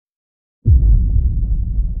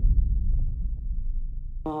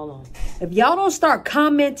y'all. If y'all don't start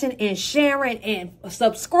commenting and sharing and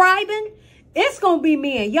subscribing, it's gonna be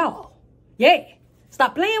me and y'all. Yeah.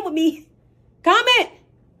 Stop playing with me. Comment.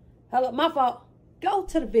 Hello, my fault. Go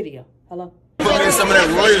to the video. Hello. Some of that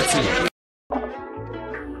royalty.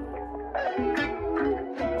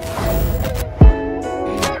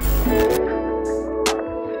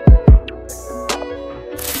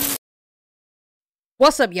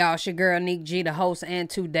 What's up, y'all? It's your girl, Neek G, the host, and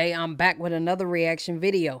today I'm back with another reaction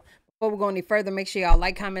video. Before we go any further, make sure y'all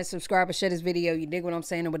like, comment, subscribe, and share this video. You dig what I'm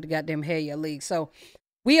saying? And with the goddamn hair your league. So,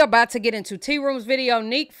 we are about to get into T-Room's video.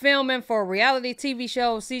 Neek filming for a reality TV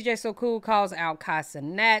show. CJ SoCool calls out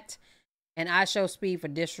Casanat. And I show speed for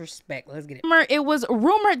disrespect. Let's get it. It was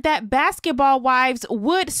rumored that Basketball Wives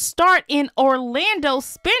would start in Orlando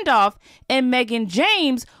spinoff and Megan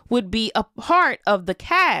James would be a part of the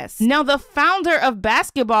cast. Now, the founder of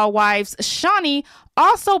Basketball Wives, Shawnee,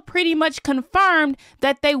 also pretty much confirmed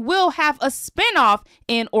that they will have a spinoff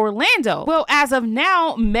in Orlando. Well, as of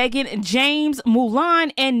now, Megan, James,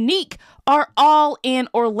 Mulan, and Neek are all in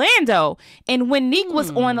Orlando. And when Neek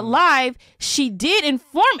was on live, she did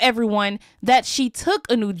inform everyone that she took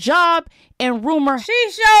a new job, and rumor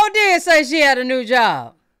she sure did say she had a new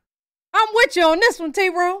job. I'm with you on this one,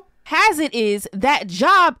 T-Room. Has it is that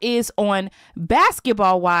job is on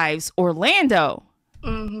Basketball Wives Orlando.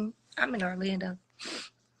 I'm in Orlando.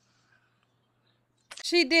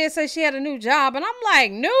 She did say she had a new job, and I'm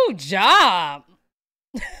like, new job?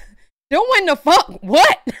 Doing the fuck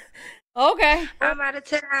what? Okay. I'm out of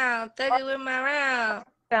town. Thugging with my round.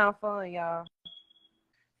 Sound fun, y'all.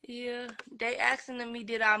 Yeah. They asking me,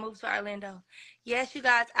 did I move to Orlando? Yes, you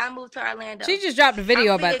guys, I moved to Orlando. She just dropped a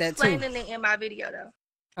video about that, too. I'm explaining it in my video, though.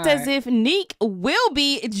 As if Neek will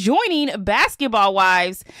be joining Basketball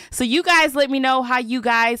Wives. So you guys let me know how you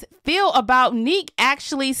guys feel about Neek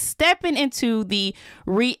actually stepping into the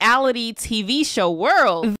reality TV show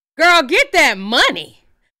world. Girl, get that money.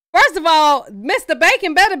 First of all, Mr.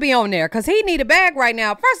 Bacon better be on there because he need a bag right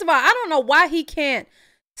now. First of all, I don't know why he can't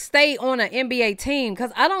stay on an NBA team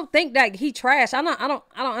because I don't think that he trash. I don't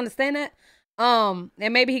understand that. And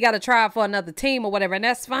maybe he got to try for another team or whatever, and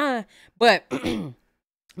that's fine. But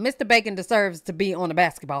Mr. Bacon deserves to be on the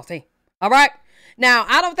basketball team. All right. Now,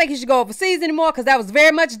 I don't think he should go overseas anymore because that was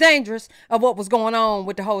very much dangerous of what was going on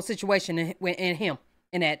with the whole situation in him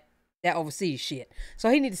and that overseas shit. So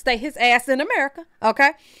he need to stay his ass in America,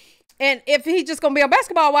 okay? And if he just gonna be on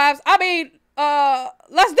Basketball Wives, I mean,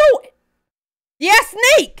 let's do it. Yes,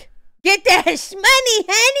 Neek. Get that money,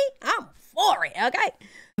 honey. I'm for it, okay?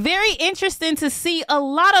 Very interesting to see a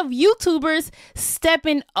lot of YouTubers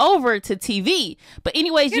stepping over to TV. But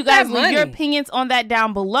anyways, you guys leave your opinions on that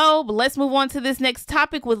down below. But let's move on to this next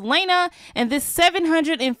topic with Lena and this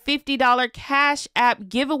 $750 Cash App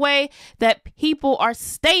giveaway that people are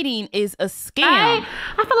stating is a scam.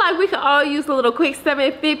 I feel like we could all use a little quick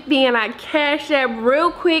 $750 and I Cash App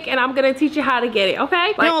real quick, and I'm gonna teach you how to get it,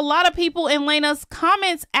 okay? Now, a lot of people in Lena's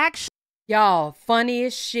comments actually... Y'all,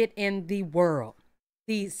 funniest shit in the world.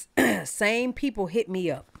 These same people hit me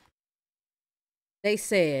up. They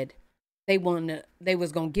said they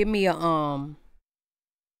was gonna give me a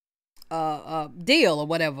deal or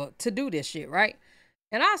whatever to do this shit, right?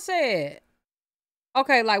 And I said,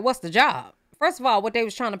 okay, like, what's the job? First of all, what they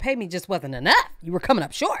was trying to pay me just wasn't enough. You were coming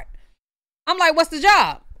up short. I'm like, what's the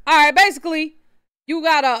job? All right, basically, you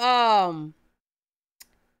gotta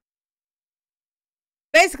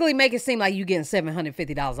basically make it seem like you getting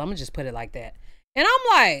 $750. I'm gonna just put it like that. And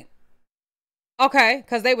I'm like, okay,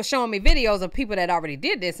 because they were showing me videos of people that already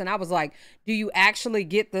did this. And I was like, do you actually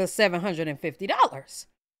get the $750?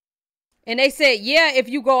 And they said, yeah, if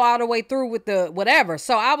you go all the way through with the whatever.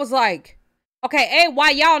 So I was like, okay, A, why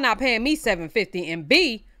y'all not paying me $750? And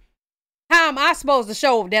B, how am I supposed to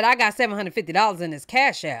show that I got $750 in this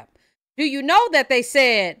Cash App? Do you know that they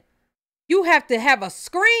said you have to have a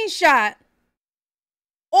screenshot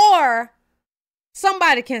or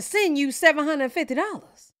somebody can send you $750. And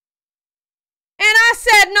I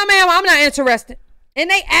said, no, ma'am, I'm not interested. And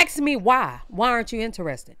they asked me why. Why aren't you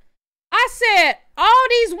interested? I said, all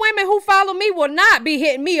these women who follow me will not be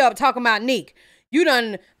hitting me up talking about Neek. You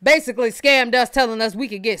done basically scammed us telling us we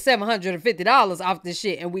could get $750 off this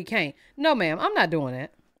shit and we can't. No, ma'am, I'm not doing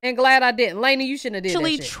that. And glad I didn't. Lainey, you shouldn't have did that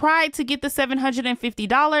shit. Actually tried to get the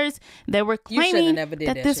 $750. They were claiming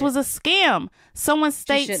that this was a scam. Someone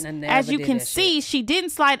states, as you can see, she didn't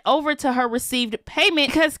slide over to her received payment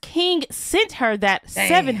because King sent her that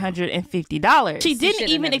 $750. She didn't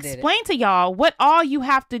even explain to y'all what all you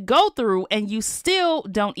have to go through, and you still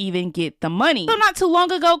don't even get the money. So not too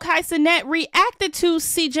long ago, Casanat reacted to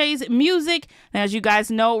CJ's music. Now, as you guys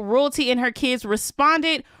know, Royalty and her kids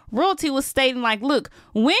responded. Royalty was stating like, look,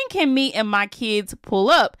 when can me and my kids pull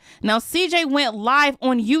up? Now, CJ went live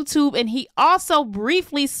on YouTube and he also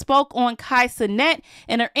briefly spoke on Kai Cenat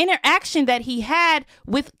and an interaction that he had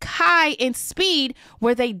with Kai and Speed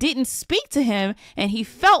where they didn't speak to him and he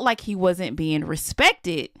felt like he wasn't being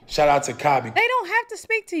respected. Shout out to Kai. They don't have to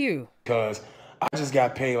speak to you. Because I just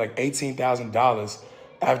got paid like $18,000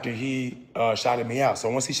 after he shouted me out. So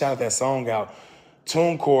once he shouted that song out,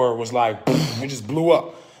 TuneCore was like, it just blew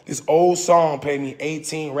up. This old song paid me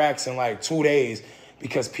 18 racks in like 2 days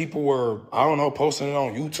because people were, I don't know, posting it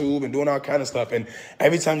on YouTube and doing all kind of stuff. And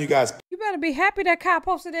every time you guys You better be happy that Kai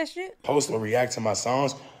posted that shit. post or react to my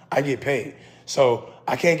songs, I get paid. So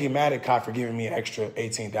I can't get mad at Kai for giving me an extra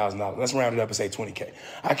 $18,000. Let's round it up and say 20K.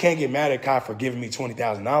 I can't get mad at Kai for giving me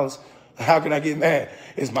 $20,000. How can I get mad?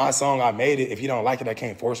 It's my song. I made it. If you don't like it, I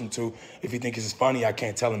can't force him to. If you think it's funny, I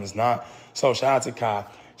can't tell him it's not. So shout out to Kai.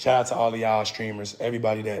 Shout out to all of y'all streamers,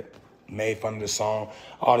 everybody that made fun of the song,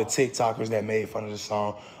 all the TikTokers that made fun of the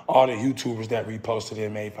song, all the YouTubers that reposted it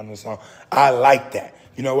and made fun of the song. I like that.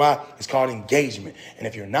 You know why? It's called engagement. And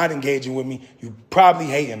if you're not engaging with me, you probably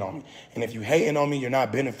hating on me. And if you hating on me, you're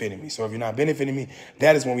not benefiting me. So if you're not benefiting me,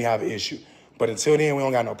 that is when we have an issue. But until then, we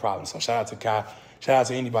don't got no problem. So shout out to Kai. Shout out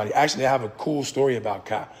to anybody. Actually, I have a cool story about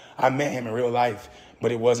Kai. I met him in real life,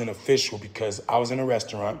 but it wasn't official because I was in a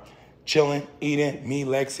restaurant, chilling, eating, me,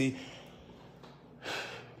 Lexi,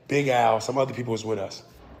 Big Al, some other people was with us.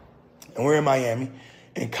 And we're in Miami,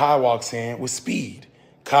 and Kai walks in with Speed.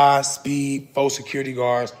 Kai, Speed, 4 security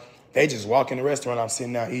guards. They just walk in the restaurant I'm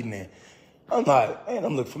sitting down eating in. I'm like, man,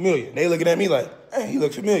 I'm looking familiar. They looking at me like, hey, he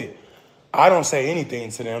look familiar. I don't say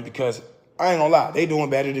anything to them because I ain't gonna lie, they doing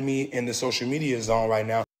better than me in the social media zone right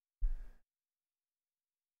now.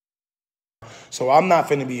 So I'm not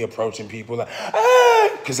finna be approaching people like,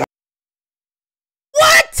 ah, because What?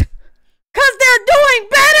 Because they're doing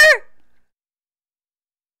better?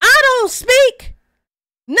 I don't speak.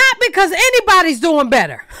 Not because anybody's doing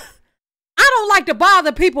better. I don't like to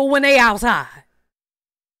bother people when they outside.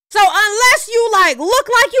 So unless you like look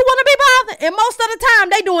like you want to be bothered, and most of the time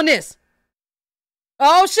they doing this.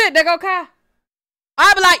 Oh shit, there go Kai.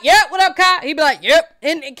 I be like, yep, what up, Kai? He be like, yep,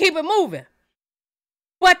 and keep it moving.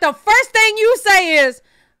 But the first thing you say is,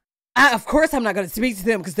 of course I'm not going to speak to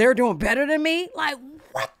them because they're doing better than me. Like,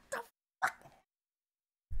 what the fuck?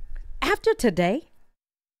 After today,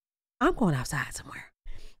 I'm going outside somewhere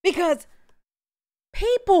because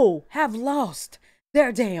people have lost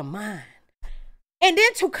their damn mind. And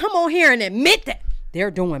then to come on here and admit that they're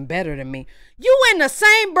doing better than me. You in the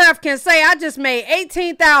same breath can say, I just made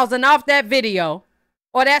 $18,000 off that video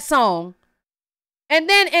or that song. And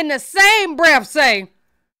then in the same breath say,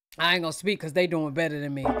 I ain't gonna speak because they doing better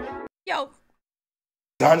than me. Yo.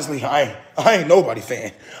 honestly, I ain't nobody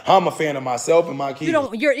fan. I'm a fan of myself and my kids.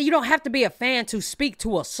 You don't have to be a fan to speak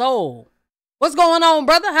to a soul. What's going on,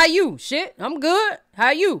 brother? How you? Shit, I'm good.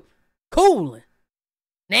 How you? Coolin'.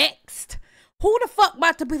 Next. Who the fuck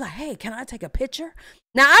about to be like, hey, can I take a picture?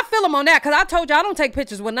 Now, I feel him on that because I told you I don't take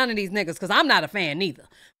pictures with none of these niggas because I'm not a fan neither.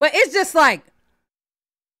 But it's just like,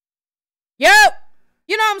 yep.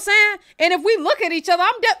 You know what I'm saying? And if we look at each other,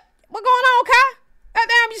 what going on, Kai?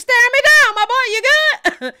 Goddamn, you staring me down, my boy. You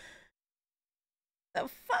good? The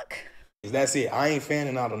fuck? That's it. I ain't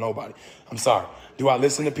fanning out of nobody. I'm sorry. Do I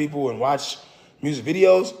listen to people and watch music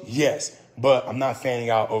videos? Yes. But I'm not fanning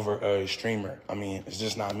out over a streamer. I mean, it's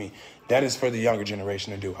just not me. That is for the younger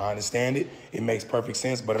generation to do. I understand it. It makes perfect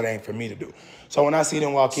sense, but it ain't for me to do. So when I see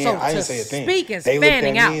them walk in, I didn't say a thing. They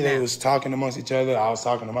looked at me, they was talking amongst each other. I was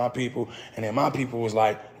talking to my people, and then my people was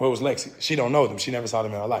like, where was Lexi? She don't know them. She never saw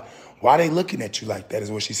them in her life. Why they looking at you like that is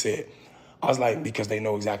what she said. I was like, because they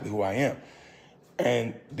know exactly who I am.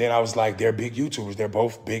 And then I was like, they're big YouTubers. They're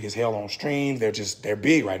both big as hell on streams. They're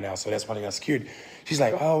big right now, so that's why they got security. She's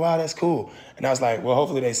like, oh, wow, that's cool. And I was like, well,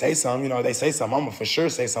 hopefully they say something. You know, if they say something, I'm going to for sure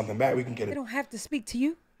say something back. We can get They don't have to speak to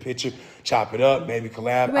you. Picture, chop it up, maybe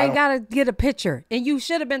collab. You ain't got to get a picture. And you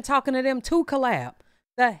should have been talking to them to collab.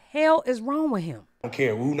 The hell is wrong with him? I don't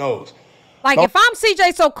care. Who knows? Like, if I'm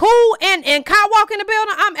CJ SoCool and Kai walk in the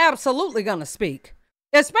building, I'm absolutely going to speak.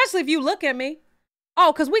 Especially if you look at me.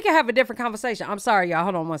 Oh, because we can have a different conversation. I'm sorry, y'all.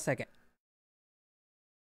 Hold on 1 second.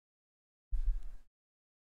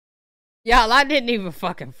 Y'all, I didn't even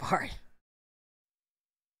fucking fart.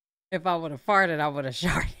 If I would have farted, I would have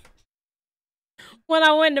sharted. When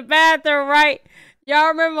I went in the bathroom, right? Y'all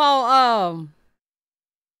remember on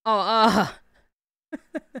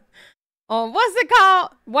what's it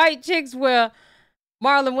called? White Chicks, where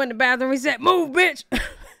Marlon went in the bathroom. He said, move, bitch. So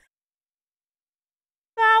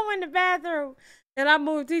I went in the bathroom and I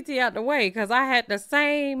moved TITI out the way because I had the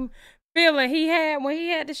same feeling he had when he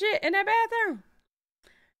had the shit in that bathroom.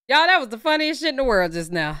 Y'all, that was the funniest shit in the world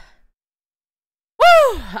just now.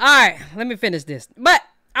 Woo! All right, let me finish this. But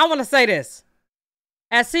I want to say this.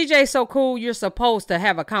 As CJ SoCool, you're supposed to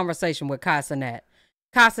have a conversation with Kai Cenat.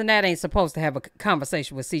 Kai Cenat ain't supposed to have a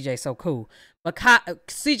conversation with CJ SoCool. But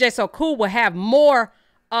CJ SoCool will have more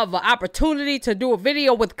of an opportunity to do a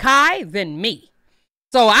video with Kai than me.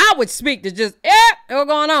 So I would speak to just, what's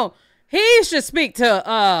going on? He should speak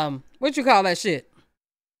to, what you call that shit?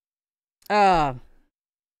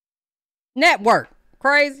 Network.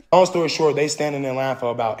 Crazy. Long story short, they standing in line for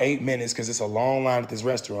about 8 minutes because it's a long line at this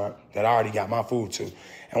restaurant that I already got my food to.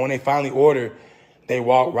 And when they finally ordered, they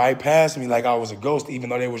walked right past me like I was a ghost, even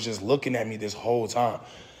though they was just looking at me this whole time.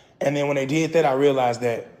 And then when they did that, I realized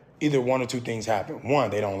that either one or two things happened. One,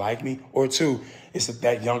 they don't like me, or two, it's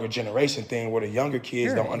that younger generation thing where the younger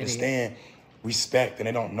kids don't understand respect and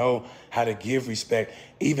they don't know how to give respect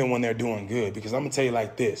even when they're doing good. Because I'm gonna tell you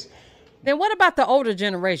like this. Then what about the older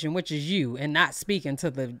generation, which is you, and not speaking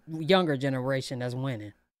to the younger generation that's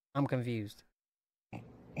winning? I'm confused.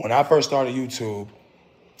 When I first started YouTube,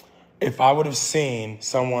 if I would have seen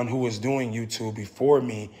someone who was doing YouTube before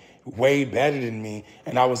me, way better than me,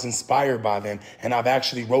 and I was inspired by them, and I've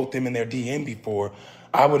actually wrote them in their DM before,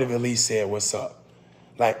 I would have at least said, what's up?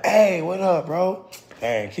 Like, hey, what up, bro?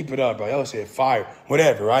 Dang, keep it up, bro. Yo, shit, fire,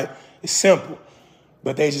 whatever, right? It's simple.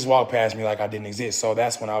 But they just walked past me like I didn't exist. So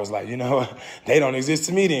that's when I was like, you know, they don't exist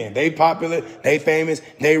to me then. They popular, they famous,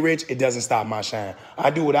 they rich. It doesn't stop my shine. I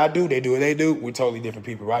do what I do, they do what they do. We're totally different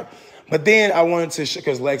people, right? But then I wanted to,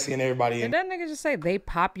 because Lexi and everybody. Did that nigga just say they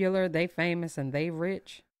popular, they famous, and they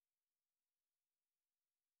rich?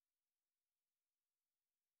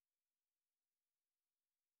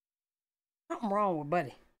 Something wrong with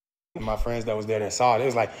Buddy. My friends that was there that saw it, it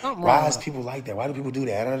was like, why is people like that? Why do people do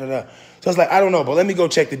that? Da, da, da. So it's like, I don't know, but let me go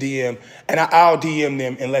check the DM, and I'll DM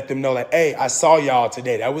them and let them know, like, hey, I saw y'all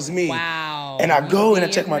today. That was me. Wow. And I go and I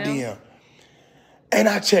check my DM. And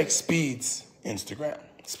I check Speed's Instagram.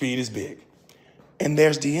 Speed is big. And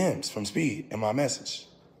there's DMs from Speed in my message.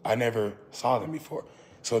 I never saw them before.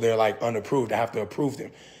 So they're like unapproved. I have to approve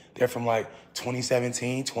them. They're from like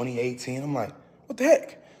 2017, 2018. I'm like, what the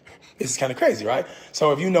heck? This is kind of crazy, right?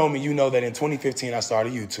 So if you know me, you know that in 2015, I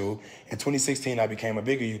started YouTube. In 2016, I became a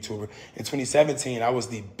bigger YouTuber. In 2017, I was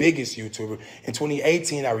the biggest YouTuber. In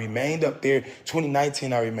 2018, I remained up there.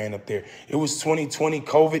 2019, I remained up there. It was 2020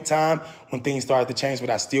 COVID time when things started to change, but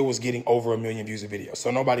I still was getting over 1 million views a video. So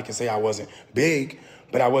nobody can say I wasn't big,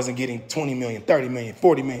 but I wasn't getting 20 million, 30 million,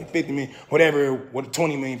 40 million, 50 million, whatever,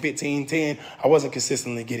 20 million, 15, 10. I wasn't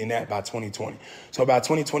consistently getting that by 2020. So by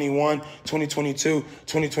 2021, 2022,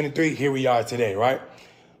 2023, here we are today, right?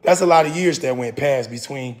 That's a lot of years that went past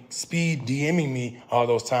between Speed DMing me all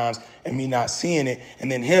those times and me not seeing it,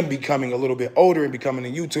 and then him becoming a little bit older and becoming a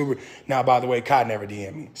YouTuber. Now, by the way, Kai never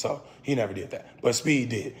DM'd me, so he never did that, but Speed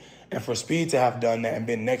did. And for Speed to have done that and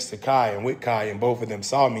been next to Kai and with Kai, and both of them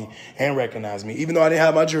saw me and recognized me, even though I didn't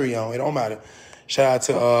have my jewelry on, it don't matter. Shout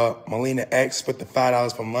out to Melina X with the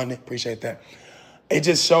 $5 from London, appreciate that. It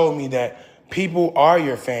just showed me that people are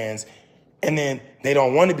your fans, and then they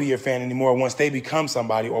don't want to be your fan anymore once they become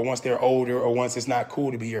somebody, or once they're older, or once it's not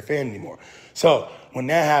cool to be your fan anymore. So when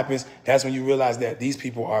that happens, that's when you realize that these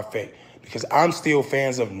people are fake. Because I'm still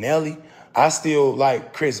fans of Nelly. I still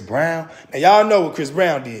like Chris Brown. Now, y'all know what Chris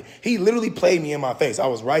Brown did. He literally played me in my face. I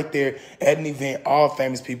was right there at an event, all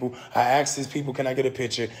famous people. I asked his people, can I get a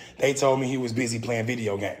picture? They told me he was busy playing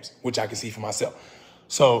video games, which I can see for myself.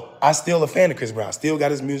 So I still a fan of Chris Brown. Still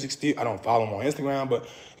got his music. Still, I don't follow him on Instagram, but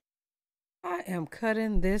I am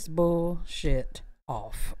cutting this bullshit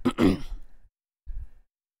off.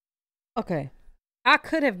 Okay. I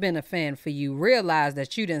could have been a fan for you, realized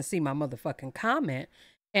that you didn't see my motherfucking comment,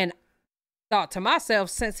 and thought to myself,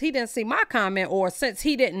 since he didn't see my comment, or since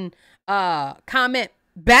he didn't comment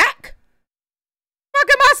back, what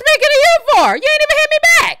am I speaking to you for? You ain't even hit me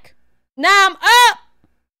back. Now I'm up,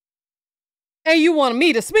 and you want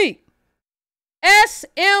me to speak.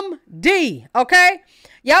 SMD, okay?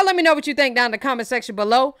 Y'all let me know what you think down in the comment section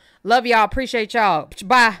below. Love y'all. Appreciate y'all.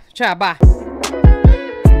 Bye. Ciao. Bye.